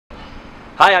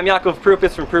Hi, I'm Yakov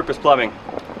Prupis from Prupis Plumbing.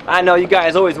 I know you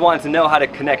guys always wanted to know how to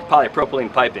connect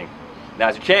polypropylene piping.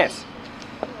 Now's your chance.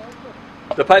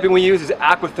 The piping we use is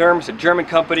Aquatherm. It's a German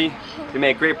company. They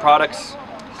make great products.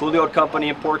 Xulio company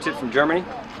imports it from Germany.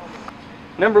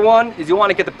 Number one is you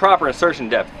want to get the proper insertion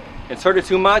depth. Insert it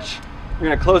too much, you're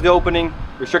going to close the opening,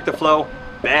 restrict the flow.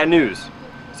 Bad news.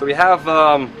 So we have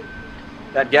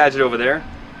that gadget over there.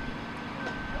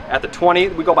 At the 20,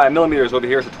 we go by millimeters over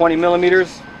here, so 20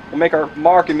 millimeters. We'll make our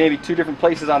mark in maybe two different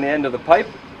places on the end of the pipe.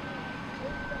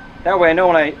 That way I know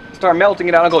when I start melting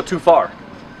it, I don't go too far.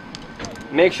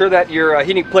 Make sure that your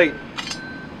heating plate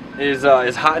is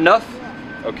hot enough.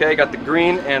 Okay, got the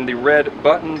green and the red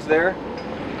buttons there.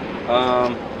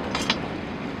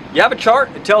 You have a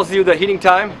chart. It tells you the heating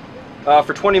time.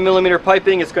 For 20 millimeter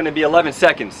piping, it's going to be 11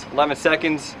 seconds. 11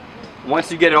 seconds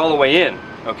once you get it all the way in.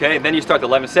 Okay, then you start the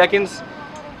 11 seconds.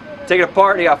 Take it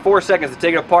apart. You got 4 seconds to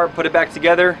take it apart, put it back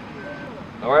together.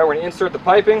 All right, we're going to insert the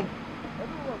piping.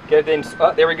 Get it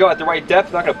in. There we go, at the right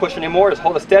depth. Not going to push anymore. Just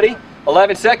hold it steady.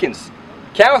 11 seconds.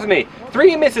 Count with me.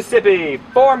 3 Mississippi,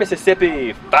 4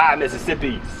 Mississippi, 5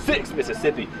 Mississippi, 6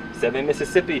 Mississippi, 7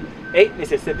 Mississippi, 8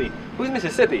 Mississippi. Who's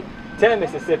Mississippi? 10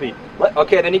 Mississippi.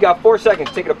 Okay, then you got 4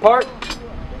 seconds. Take it apart.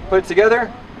 Put it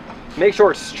together. Make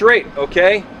sure it's straight,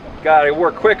 okay? Got to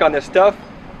work quick on this stuff.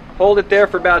 Hold it there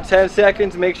for about 10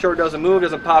 seconds. Make sure it doesn't move,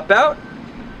 doesn't pop out.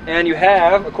 And you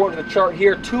have, according to the chart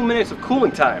here, 2 minutes of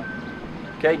cooling time.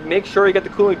 Okay, make sure you get the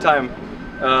cooling time.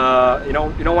 You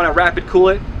don't want to rapid cool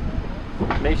it.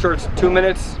 Make sure it's 2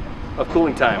 minutes of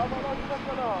cooling time.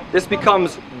 This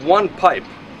becomes one pipe,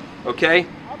 okay?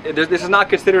 This is not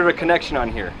considered a connection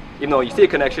on here, even though you see a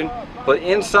connection, but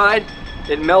inside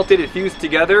it melted, it fused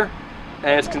together,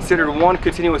 and it's considered one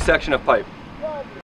continuous section of pipe.